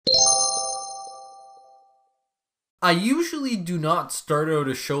I usually do not start out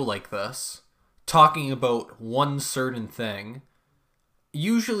a show like this, talking about one certain thing.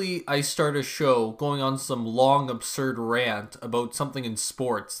 Usually I start a show going on some long, absurd rant about something in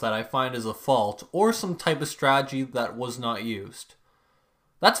sports that I find is a fault, or some type of strategy that was not used.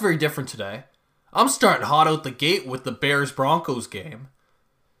 That's very different today. I'm starting hot out the gate with the Bears-Broncos game.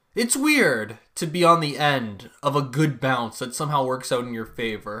 It's weird to be on the end of a good bounce that somehow works out in your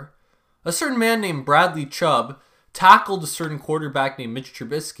favor. A certain man named Bradley Chubb tackled a certain quarterback named Mitch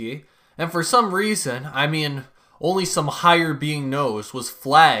Trubisky, and for some reason, only some higher being knows, was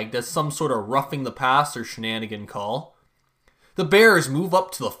flagged as some sort of roughing the passer shenanigan call. The Bears move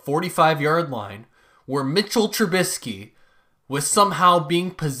up to the 45-yard line, where Mitchell Trubisky was somehow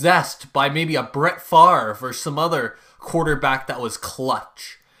being possessed by maybe a Brett Favre or some other quarterback that was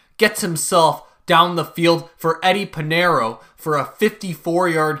clutch. Gets himself down the field for Eddie Pinheiro for a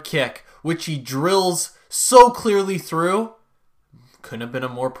 54-yard kick, which he drills so clearly through. Couldn't have been a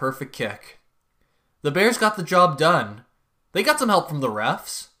more perfect kick. The Bears got the job done. They got some help from the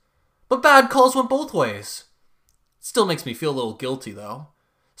refs, but bad calls went both ways. Still makes me feel a little guilty, though.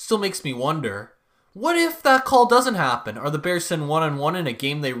 Still makes me wonder, what if that call doesn't happen? Are the Bears sitting 1-1 in a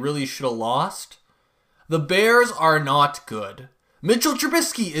game they really should have lost? The Bears are not good. Mitchell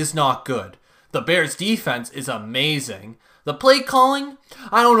Trubisky is not good. The Bears' defense is amazing. The play calling,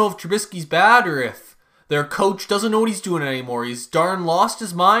 I don't know if Trubisky's bad or if their coach doesn't know what he's doing anymore. He's darn lost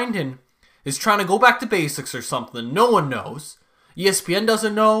his mind and is trying to go back to basics or something. No one knows. ESPN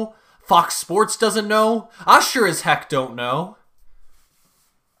doesn't know. Fox Sports doesn't know. I sure as heck don't know.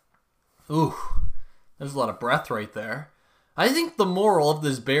 Ooh, there's a lot of breath right there. I think the moral of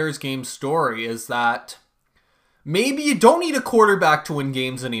this Bears game story is that maybe you don't need a quarterback to win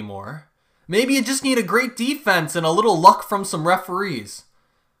games anymore. Maybe you just need a great defense and a little luck from some referees.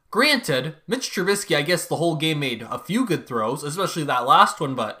 Granted, Mitch Trubisky, I guess the whole game made a few good throws, especially that last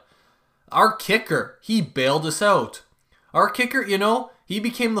one, but our kicker, he bailed us out. Our kicker, he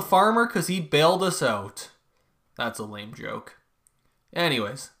became the farmer because he bailed us out. That's a lame joke.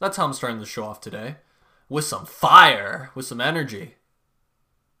 Anyways, that's how I'm starting the show off today. With some fire, with some energy.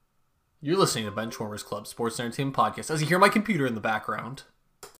 You're listening to Benchwarmers Club Sports and Entertainment Podcast as you hear my computer in the background.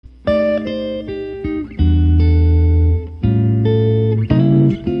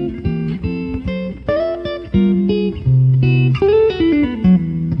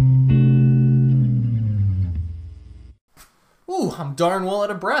 Ooh, I'm darn well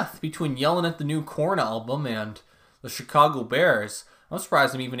out of breath between yelling at the new Korn album and the Chicago Bears. I'm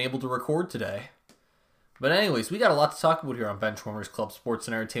surprised I'm even able to record today. But anyways, we got a lot to talk about here on Benchwarmers Club Sports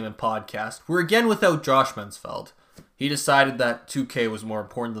and Entertainment Podcast. We're again without Josh Mansfeld. He decided that 2K was more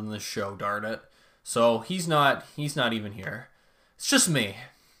important than this show, darn it. So he's not even here. It's just me,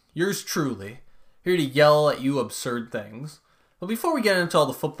 yours truly, here to yell at you absurd things. But before we get into all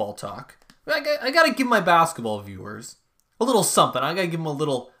the football talk, I gotta give my basketball viewers a little something. I gotta give them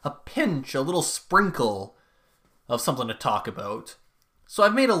a pinch, a little sprinkle of something to talk about. So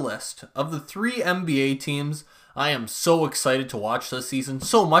I've made a list of the 3 NBA teams I am so excited to watch this season.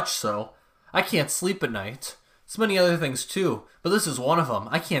 So much so, I can't sleep at night. There's many other things too, but this is one of them.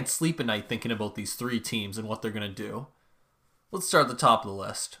 I can't sleep at night thinking about these 3 teams and what they're going to do. Let's start at the top of the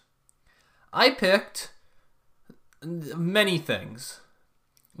list. I picked many things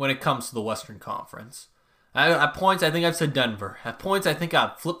when it comes to the Western Conference. At points, I think I've said Denver. At points, I think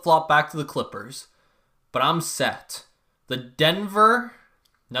I'd flip-flop back to the Clippers. But I'm set. The Denver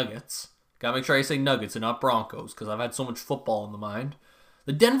Nuggets. Gotta make sure I say Nuggets and not Broncos, because I've had so much football in the mind.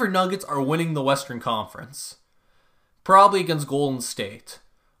 The Denver Nuggets are winning the Western Conference. Probably against Golden State.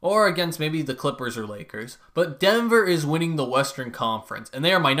 Or against maybe the Clippers or Lakers. But Denver is winning the Western Conference. And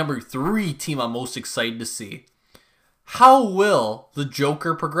they are my number 3 team I'm most excited to see. How will the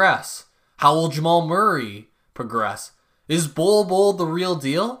Joker progress? How will Jamal Murray progress? Is Bol the real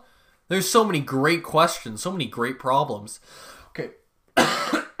deal? There's so many great questions, so many great problems. Okay.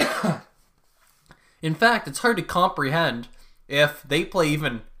 In fact, it's hard to comprehend if they play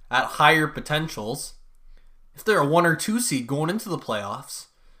even at higher potentials, if they're a 1 or 2 seed going into the playoffs.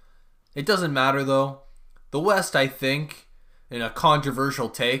 It doesn't matter though. The West, I think, in a controversial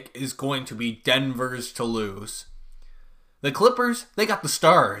take, is going to be Denver's to lose. The Clippers, they got the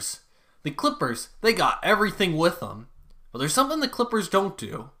stars. The Clippers, they got everything with them. But there's something the Clippers don't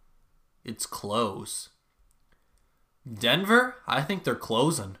do. It's close. Denver, I think they're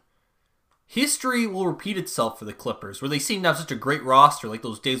closing. History will repeat itself for the Clippers, where they seem to have such a great roster, like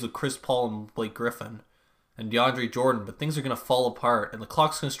those days with Chris Paul and Blake Griffin and DeAndre Jordan, but things are going to fall apart, and the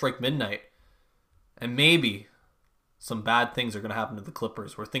clock's going to strike midnight. And maybe some bad things are going to happen to the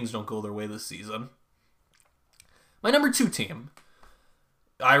Clippers, where things don't go their way this season. My number 2 team,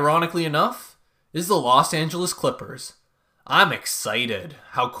 ironically enough, is the Los Angeles Clippers. I'm excited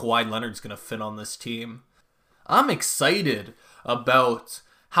how Kawhi Leonard's going to fit on this team. I'm excited about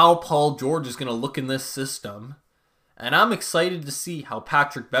how Paul George is going to look in this system. And I'm excited to see how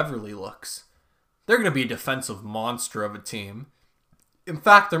Patrick Beverley looks. They're going to be a defensive monster of a team. In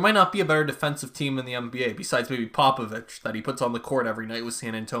fact, there might not be a better defensive team in the NBA besides maybe Popovich that he puts on the court every night with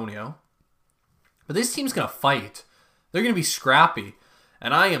San Antonio. But this team's going to fight. They're going to be scrappy.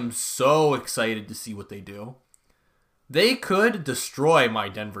 And I am so excited to see what they do. They could destroy my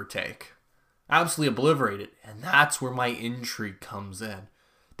Denver take. Absolutely obliterate it. And that's where my intrigue comes in.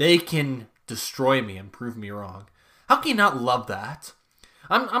 They can destroy me and prove me wrong. How can you not love that?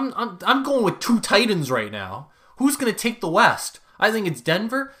 I'm going with 2 Titans right now. Who's going to take the West? I think it's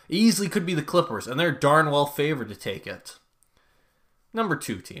Denver. It easily could be the Clippers, and they're darn well favored to take it. Number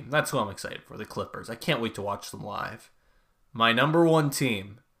 2 team. That's who I'm excited for, the Clippers. I can't wait to watch them live. My number 1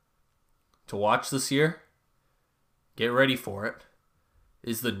 team to watch this year, get ready for it,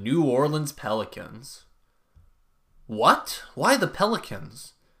 is the New Orleans Pelicans. What? Why the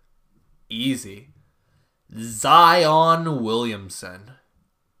Pelicans? Easy. Zion Williamson.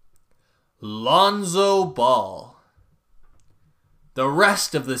 Lonzo Ball. The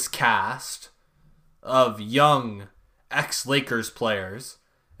rest of this cast of young ex-Lakers players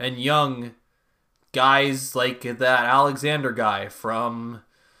and young guys like that Alexander guy from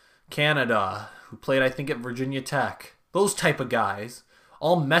Canada who played, I think, at Virginia Tech. Those type of guys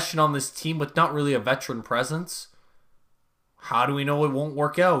all meshing on this team with not really a veteran presence. How do we know it won't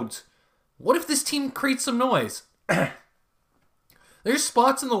work out? What if this team creates some noise? There's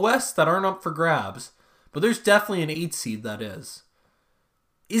spots in the West that aren't up for grabs, but there's definitely an 8 seed that is.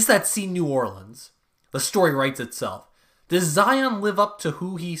 Is that seed New Orleans? The story writes itself. Does Zion live up to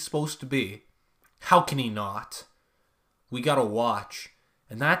who he's supposed to be? How can he not? We gotta watch.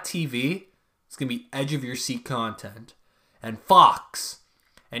 And that TV is gonna be edge of your seat content. And Fox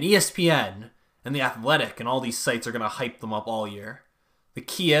and ESPN and The Athletic and all these sites are gonna hype them up all year. The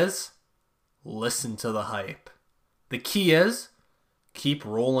key is, listen to the hype. The key is, keep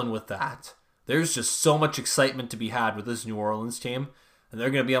rolling with that. There's just so much excitement to be had with this New Orleans team, and they're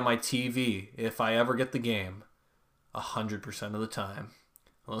going to be on my TV if I ever get the game 100% of the time.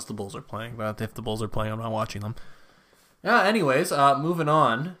 Unless the Bulls are playing, but if the Bulls are playing, I'm not watching them. Anyways, moving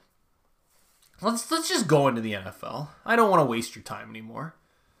on. Let's just go into the NFL. I don't want to waste your time anymore.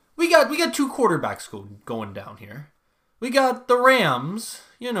 We got 2 quarterbacks going down here. We got the Rams,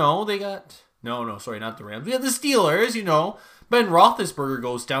 they got... No, sorry, not the Rams. We got the Steelers, Ben Roethlisberger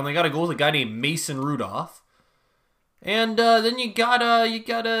goes down. They got to go with a guy named Mason Rudolph. And then you got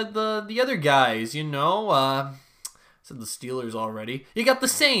the other guys, I said the Steelers already. You got the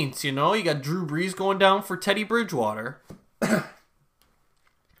Saints, You got Drew Brees going down for Teddy Bridgewater.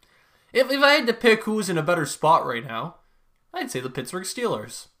 If I had to pick who was in a better spot right now, I'd say the Pittsburgh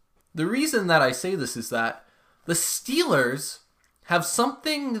Steelers. The reason that I say this is that the Steelers have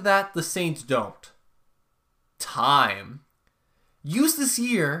something that the Saints don't. Time. Use this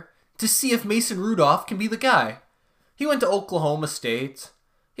year to see if Mason Rudolph can be the guy. He went to Oklahoma State.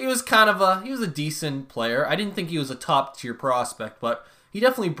 He was a decent player. I didn't think he was a top tier prospect, but he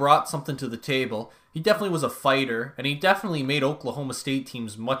definitely brought something to the table. He definitely was a fighter, and he definitely made Oklahoma State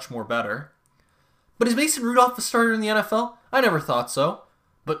teams much more better. But is Mason Rudolph a starter in the NFL? I never thought so.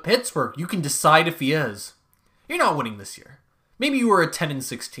 But Pittsburgh, you can decide if he is. You're not winning this year. Maybe you were a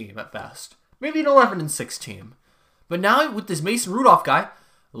 10-6 team at best. Maybe an 11-6 team. But now with this Mason Rudolph guy,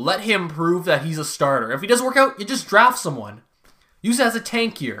 let him prove that he's a starter. If he doesn't work out, you just draft someone. Use it as a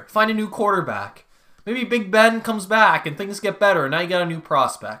tank year. Find a new quarterback. Maybe Big Ben comes back and things get better and now you got a new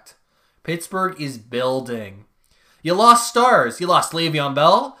prospect. Pittsburgh is building. You lost stars. You lost Le'Veon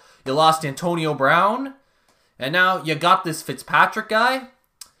Bell. You lost Antonio Brown. And now you got this Fitzpatrick guy.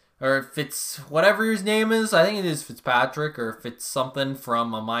 Or Fitz, whatever his name is. I think it is Fitzpatrick or Fitz something from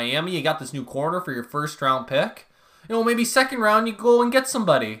Miami. You got this new corner for your first round pick. Maybe second round you go and get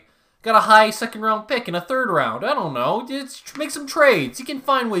somebody. Got a high second round pick in a third round. I don't know. Just make some trades. You can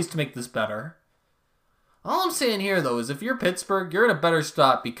find ways to make this better. All I'm saying here, though, is if you're Pittsburgh, you're in a better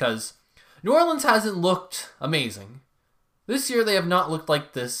spot because New Orleans hasn't looked amazing. This year they have not looked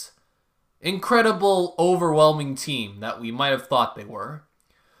like this incredible, overwhelming team that we might have thought they were.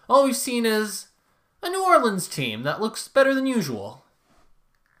 All we've seen is a New Orleans team that looks better than usual.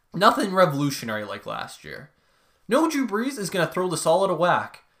 Nothing revolutionary like last year. No, Drew Brees is going to throw this all out of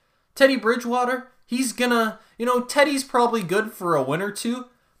whack. Teddy Bridgewater, he's going to... Teddy's probably good for a win or two,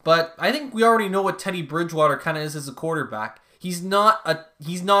 but I think we already know what Teddy Bridgewater kind of is as a quarterback. He's not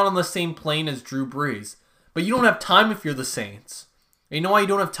on the same plane as Drew Brees. But you don't have time if you're the Saints. And you know why you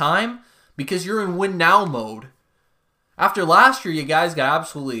don't have time? Because you're in win now mode. After last year, you guys got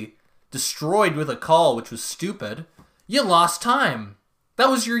absolutely destroyed with a call, which was stupid. You lost time. That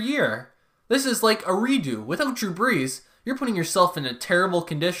was your year. This is like a redo. Without Drew Brees, you're putting yourself in a terrible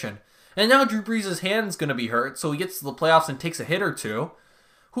condition. And now Drew Brees' hand's going to be hurt, so he gets to the playoffs and takes a hit or two.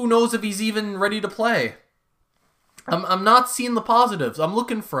 Who knows if he's even ready to play? I'm not seeing the positives. I'm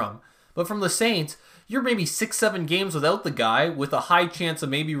looking for them. But from the Saints, you're maybe 6-7 games without the guy with a high chance of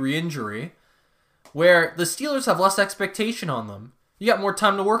maybe re-injury, where the Steelers have less expectation on them. You got more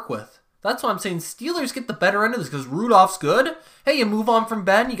time to work with. That's why I'm saying Steelers get the better end of this, because Rudolph's good. Hey, you move on from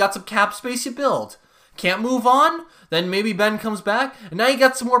Ben, you got some cap space, you build. Can't move on? Then maybe Ben comes back, and now you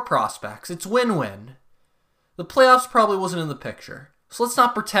got some more prospects. It's win-win. The playoffs probably wasn't in the picture. So let's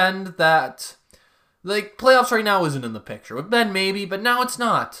not pretend that the playoffs right now isn't in the picture. With Ben, maybe, but now it's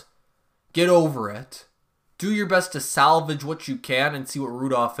not. Get over it. Do your best to salvage what you can and see what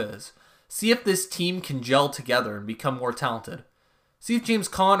Rudolph is. See if this team can gel together and become more talented. See if James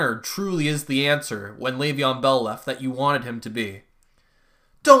Conner truly is the answer when Le'Veon Bell left that you wanted him to be.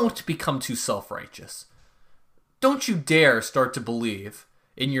 Don't become too self-righteous. Don't you dare start to believe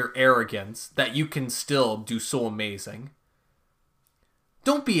in your arrogance that you can still do so amazing.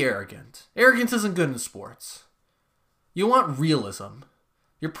 Don't be arrogant. Arrogance isn't good in sports. You want realism.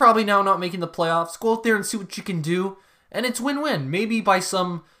 You're probably now not making the playoffs. Go out there and see what you can do, and it's win-win. Maybe by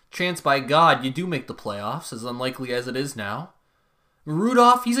some chance by God you do make the playoffs, as unlikely as it is now.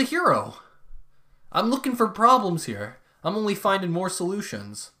 Rudolph, he's a hero. I'm looking for problems here. I'm only finding more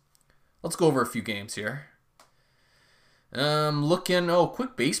solutions. Let's go over a few games here.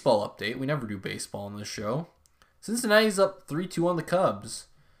 Quick baseball update. We never do baseball on this show. Cincinnati's up 3-2 on the Cubs.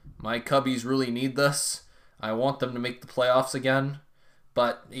 My Cubbies really need this. I want them to make the playoffs again.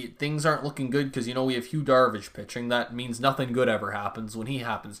 But things aren't looking good because, we have Hugh Darvish pitching. That means nothing good ever happens when he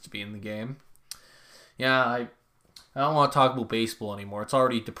happens to be in the game. Yeah, I don't want to talk about baseball anymore. It's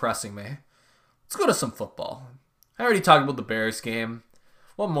already depressing me. Let's go to some football. I already talked about the Bears game.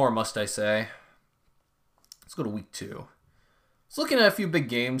 What more must I say? Let's go to week 2. Let's looking at a few big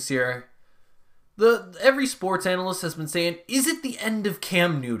games here. Every sports analyst has been saying, is it the end of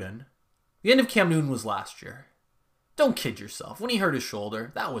Cam Newton? The end of Cam Newton was last year. Don't kid yourself. When he hurt his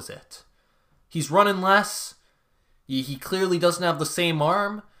shoulder, that was it. He's running less. He clearly doesn't have the same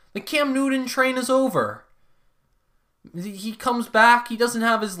arm. The Cam Newton train is over. He comes back. He doesn't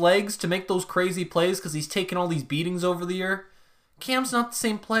have his legs to make those crazy plays because he's taken all these beatings over the year. Cam's not the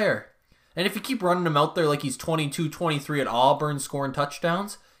same player. And if you keep running him out there like he's 22, 23 at Auburn scoring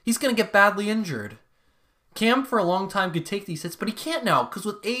touchdowns, he's going to get badly injured. Cam for a long time could take these hits, but he can't now because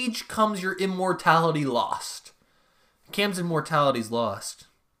with age comes your immortality lost. Cam's immortality's lost.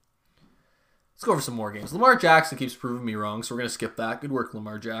 Let's go over some more games. Lamar Jackson keeps proving me wrong, so we're going to skip that. Good work,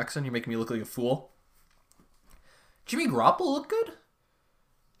 Lamar Jackson. You're making me look like a fool. Jimmy Garoppolo looked good.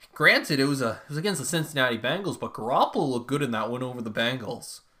 Granted, it was against the Cincinnati Bengals, but Garoppolo looked good in that win over the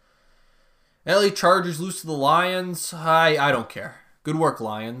Bengals. LA Chargers lose to the Lions. I don't care. Good work,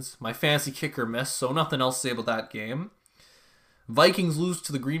 Lions. My fantasy kicker missed, so nothing else to say about that game. Vikings lose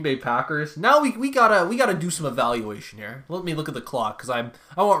to the Green Bay Packers. Now we gotta do some evaluation here. Let me look at the clock because I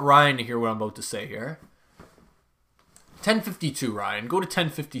want Ryan to hear what I'm about to say here. 10:52, Ryan. Go to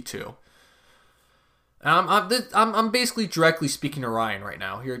 10:52. I'm basically directly speaking to Ryan right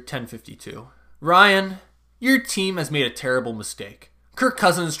now here at 10:52. Ryan, your team has made a terrible mistake. Kirk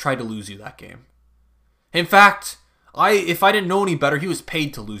Cousins tried to lose you that game. In fact, if I didn't know any better, he was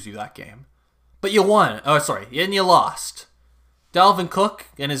paid to lose you that game. But you won. Oh, sorry, and you lost. Dalvin Cook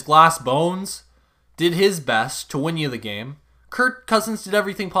and his glass bones did his best to win you the game. Kirk Cousins did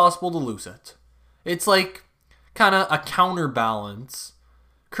everything possible to lose it. It's like kind of a counterbalance.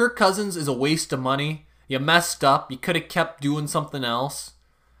 Kirk Cousins is a waste of money. You messed up. You could have kept doing something else.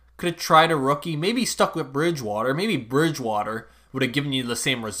 Could have tried a rookie. Maybe stuck with Bridgewater. Maybe Bridgewater would have given you the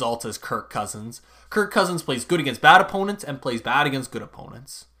same results as Kirk Cousins. Kirk Cousins plays good against bad opponents and plays bad against good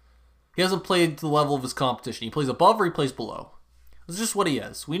opponents. He hasn't played to the level of his competition. He plays above or he plays below. It's just what he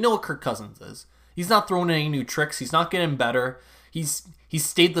is. We know what Kirk Cousins is. He's not throwing any new tricks. He's not getting better. He's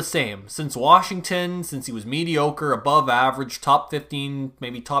stayed the same. Since Washington, since he was mediocre, above average, top 15,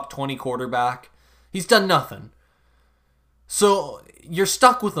 maybe top 20 quarterback. He's done nothing. So, you're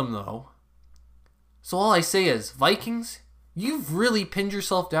stuck with him, though. So all I say is, Vikings, you've really pinned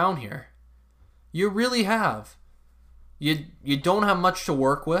yourself down here. You really have. You don't have much to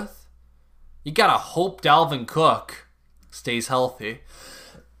work with. You gotta hope Dalvin Cook stays healthy.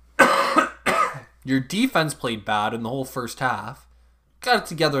 Your defense played bad in the whole first half. Got it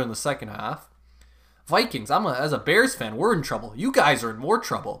together in the second half. Vikings, as a Bears fan, we're in trouble. You guys are in more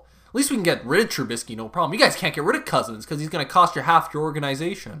trouble. At least we can get rid of Trubisky, no problem. You guys can't get rid of Cousins because he's going to cost you half your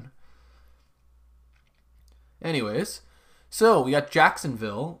organization. Anyways, so we got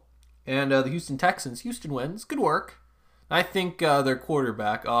Jacksonville and the Houston Texans. Houston wins. Good work. I think their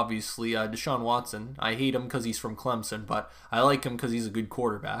quarterback, obviously, Deshaun Watson. I hate him because he's from Clemson, but I like him because he's a good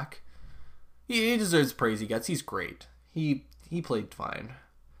quarterback. He deserves the praise he gets. He's great. He played fine.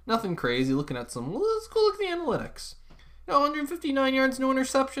 Nothing crazy. Looking at some... Let's go look at the analytics. 159 yards, no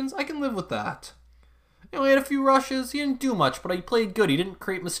interceptions. I can live with that. He had a few rushes. He didn't do much, but he played good. He didn't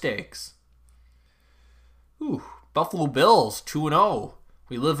create mistakes. Ooh, Buffalo Bills, 2-0.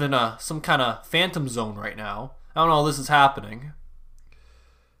 We live in some kind of phantom zone right now. I don't know how this is happening.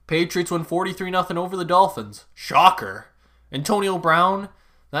 Patriots win 43-0 over the Dolphins. Shocker. Antonio Brown,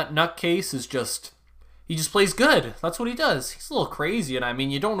 that nutcase is just... He just plays good. That's what he does. He's a little crazy, and I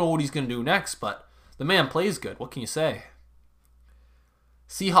mean, you don't know what he's going to do next, but the man plays good. What can you say?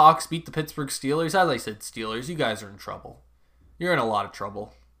 Seahawks beat the Pittsburgh Steelers. As I said, Steelers, you guys are in trouble. You're in a lot of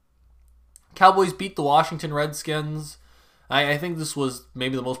trouble. Cowboys beat the Washington Redskins. I think this was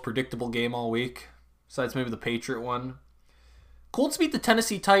maybe the most predictable game all week, besides maybe the Patriot one. Colts beat the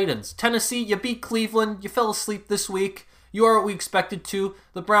Tennessee Titans. Tennessee, you beat Cleveland. You fell asleep this week. You are what we expected to.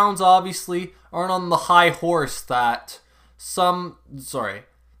 The Browns, obviously, aren't on the high horse that some... Sorry.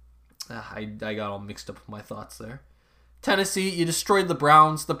 I got all mixed up with my thoughts there. Tennessee, you destroyed the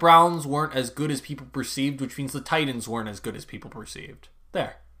Browns. The Browns weren't as good as people perceived, which means the Titans weren't as good as people perceived.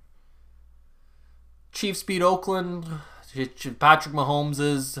 There. Chiefs beat Oakland. Patrick Mahomes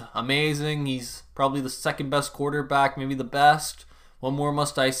is amazing. He's probably the second best quarterback, maybe the best. One more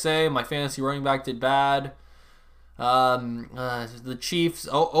must I say. My fantasy running back did bad. The Chiefs,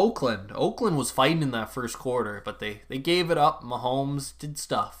 Oakland was fighting in that first quarter, but they gave it up. Mahomes did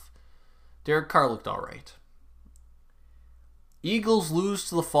stuff. Derek Carr looked all right. Eagles lose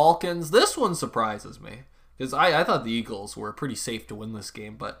to the Falcons. This one surprises me because I thought the Eagles were pretty safe to win this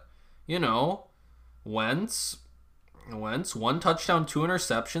game, but Wentz, 1 touchdown, 2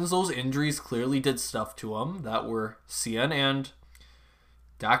 interceptions. Those injuries clearly did stuff to him that we're seeing, and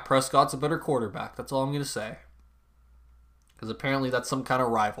Dak Prescott's a better quarterback. That's all I'm going to say. Because apparently that's some kind of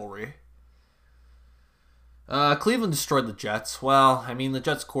rivalry. Cleveland destroyed the Jets. Well, I mean, the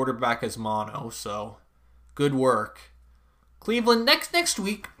Jets quarterback is mono, so good work. Cleveland, next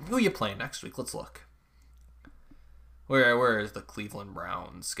week. Who are you playing next week? Let's look. Where is the Cleveland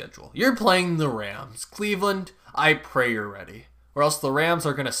Browns schedule? You're playing the Rams. Cleveland, I pray you're ready. Or else the Rams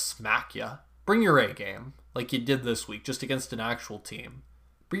are going to smack you. Bring your A game, like you did this week, just against an actual team.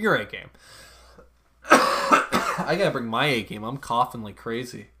 Bring your A game. I gotta bring my A game. I'm coughing like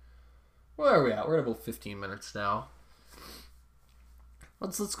crazy. Where are we at? We're at about 15 minutes now.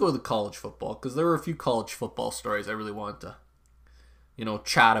 Let's go to the college football, because there were a few college football stories I really wanted to,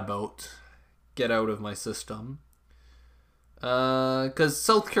 chat about, get out of my system. Because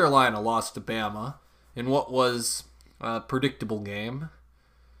South Carolina lost to Bama in what was a predictable game.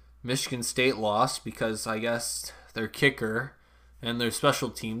 Michigan State lost because I guess their kicker and their special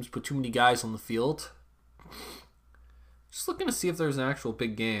teams put too many guys on the field. Just looking to see if there's an actual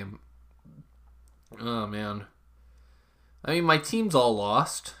big game. Oh, man. I mean, my teams all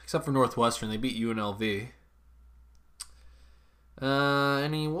lost, except for Northwestern. They beat UNLV.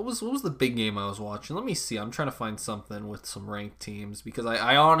 What was the big game I was watching? Let me see. I'm trying to find something with some ranked teams, because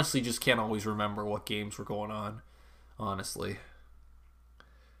I honestly just can't always remember what games were going on. Honestly.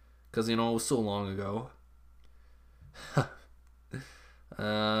 Because, it was so long ago.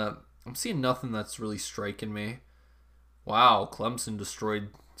 I'm seeing nothing that's really striking me. Wow, Clemson destroyed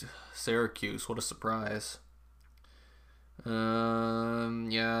Syracuse. What a surprise.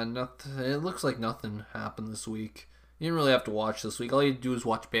 Yeah, nothing. It looks like nothing happened this week. You didn't really have to watch this week. All you had to do is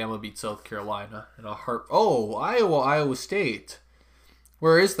watch Bama beat South Carolina in a heart. Oh, Iowa State.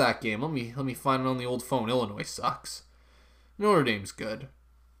 Where is that game? Let me find it on the old phone. Illinois sucks. Notre Dame's good.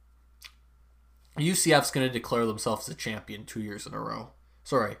 UCF's going to declare themselves a champion 2 years in a row.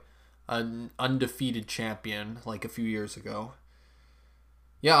 Sorry, an undefeated champion like a few years ago.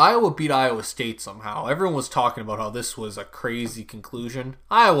 Yeah, Iowa beat Iowa State somehow. Everyone was talking about how this was a crazy conclusion.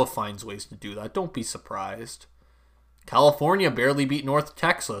 Iowa finds ways to do that. Don't be surprised. California barely beat North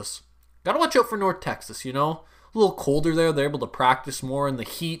Texas. Gotta watch out for North Texas, A little colder there. They're able to practice more in the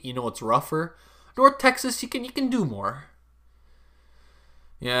heat. It's rougher. North Texas, you can do more.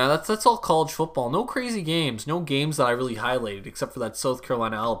 Yeah, that's all college football. No crazy games. No games that I really highlighted, except for that South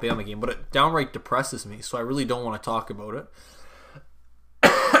Carolina-Alabama game. But it downright depresses me, so I really don't want to talk about it.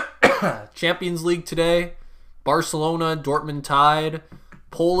 Champions League today. Barcelona, Dortmund tied.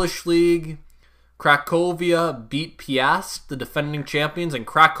 Polish League. Cracovia beat Piast, the defending champions, and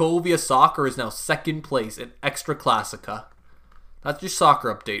Cracovia soccer is now second place in Ekstraklasa. That's your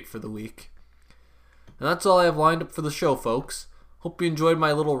soccer update for the week. And that's all I have lined up for the show, folks. Hope you enjoyed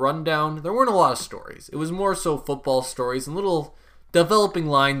my little rundown. There weren't a lot of stories. It was more so football stories and little developing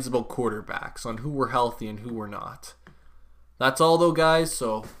lines about quarterbacks on who were healthy and who were not. That's all though, guys,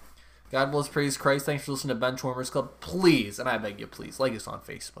 so God bless, praise Christ. Thanks for listening to Benchwarmers Club. Please, and I beg you, please, like us on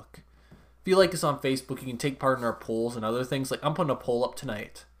Facebook. If you like us on Facebook, you can take part in our polls and other things. Like, I'm putting a poll up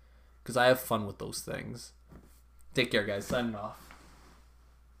tonight because I have fun with those things. Take care, guys. Signing off.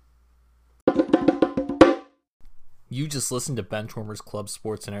 You just listened to Benchwarmers Club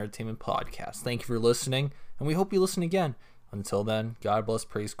Sports and Entertainment Podcast. Thank you for listening, and we hope you listen again. Until then, God bless,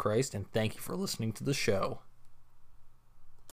 praise Christ, and thank you for listening to the show.